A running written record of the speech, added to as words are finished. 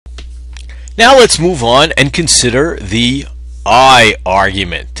Now let's move on and consider the I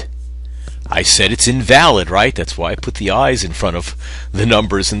argument. I said it's invalid, right? That's why I put the I's in front of the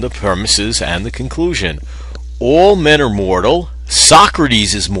numbers and the premises and the conclusion. All men are mortal.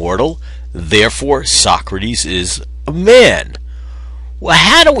 Socrates is mortal. Therefore, Socrates is a man. Well,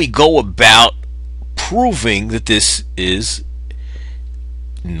 how do we go about proving that this is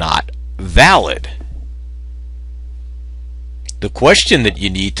not valid? The question that you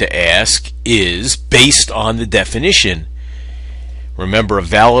need to ask is based on the definition. Remember, a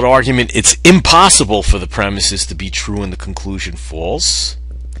valid argument, it's impossible for the premises to be true and the conclusion false.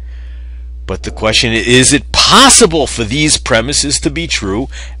 But the question is it possible for these premises to be true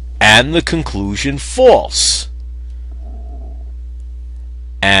and the conclusion false?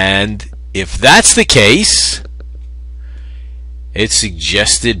 And if that's the case, it's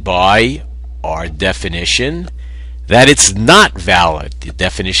suggested by our definition that it's not valid. The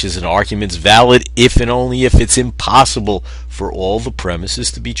definition is an argument is valid if and only if it's impossible for all the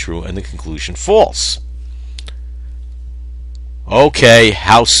premises to be true and the conclusion false. Okay,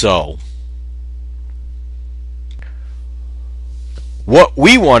 how so? What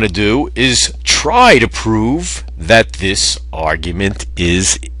we want to do is try to prove that this argument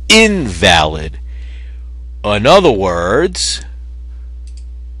is invalid. In other words,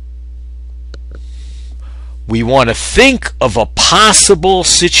 we want to think of a possible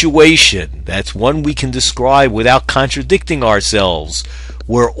situation, that's one we can describe without contradicting ourselves,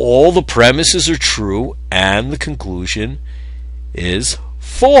 where all the premises are true and the conclusion is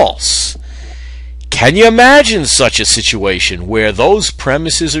false. Can you imagine such a situation where those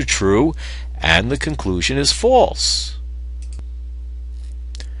premises are true and the conclusion is false?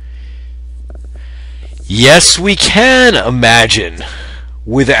 Yes, we can imagine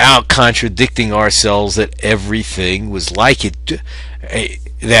without contradicting ourselves that everything was like it.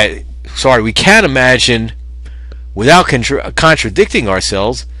 We can imagine without contradicting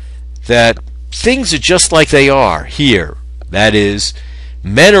ourselves that things are just like they are here. That is,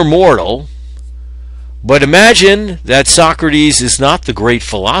 men are mortal. But imagine that Socrates is not the great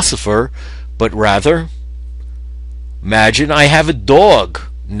philosopher, but rather, imagine I have a dog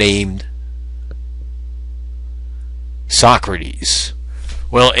named Socrates.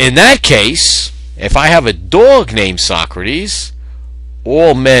 Well, in that case, if I have a dog named Socrates,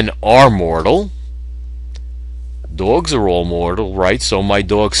 all men are mortal. Dogs are all mortal, right? So my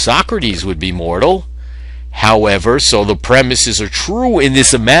dog Socrates would be mortal. However, so the premises are true in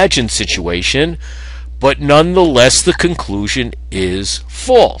this imagined situation, but nonetheless the conclusion is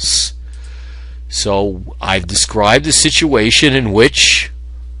false. So I've described a situation in which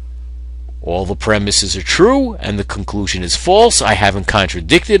all the premises are true and the conclusion is false. I haven't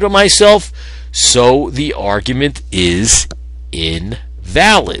contradicted myself, so the argument is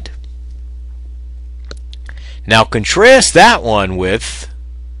invalid. Now contrast that one with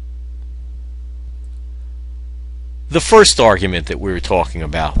the first argument that we were talking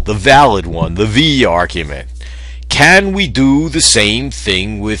about, the valid one, the V argument. Can we do the same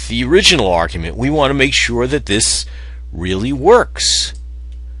thing with the original argument? We want to make sure that this really works.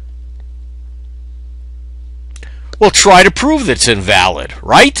 Well, try to prove that it's invalid,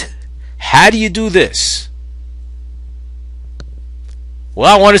 right? How do you do this?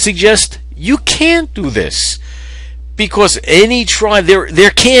 Well, I want to suggest you can't do this. Because there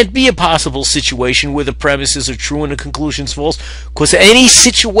can't be a possible situation where the premises are true and the conclusion's false. Because any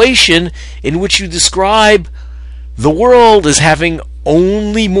situation in which you describe the world as having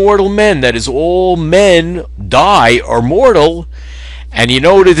only mortal men, that is, all men die are mortal, and you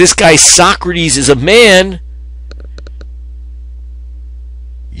know that this guy Socrates is a man,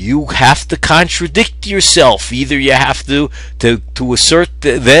 you have to contradict yourself. Either you have to assert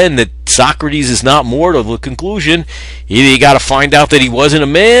then that Socrates is not mortal, the conclusion, either you got to find out that he wasn't a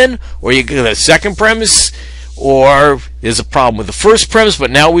man, or you get a second premise, or there's a problem with the first premise,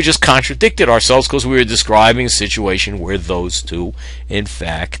 but now we just contradicted ourselves because we were describing a situation where those two, in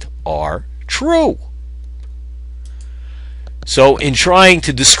fact, are true. So in trying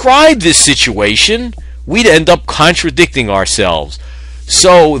to describe this situation, we'd end up contradicting ourselves.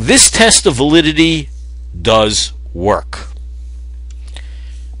 So this test of validity does work.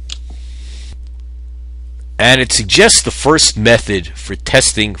 And it suggests the first method for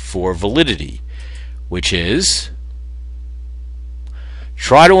testing for validity, which is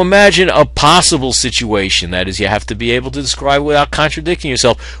try to imagine a possible situation, that is, you have to be able to describe without contradicting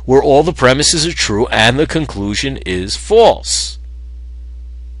yourself, where all the premises are true and the conclusion is false.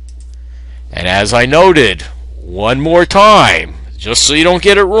 And as I noted, one more time, just so you don't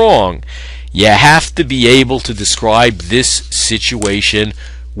get it wrong, you have to be able to describe this situation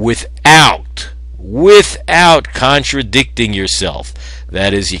without contradicting yourself.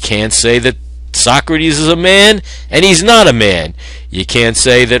 That is, you can't say that Socrates is a man and he's not a man. You can't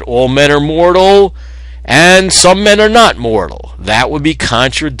say that all men are mortal and some men are not mortal. That would be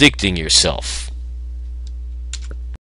contradicting yourself.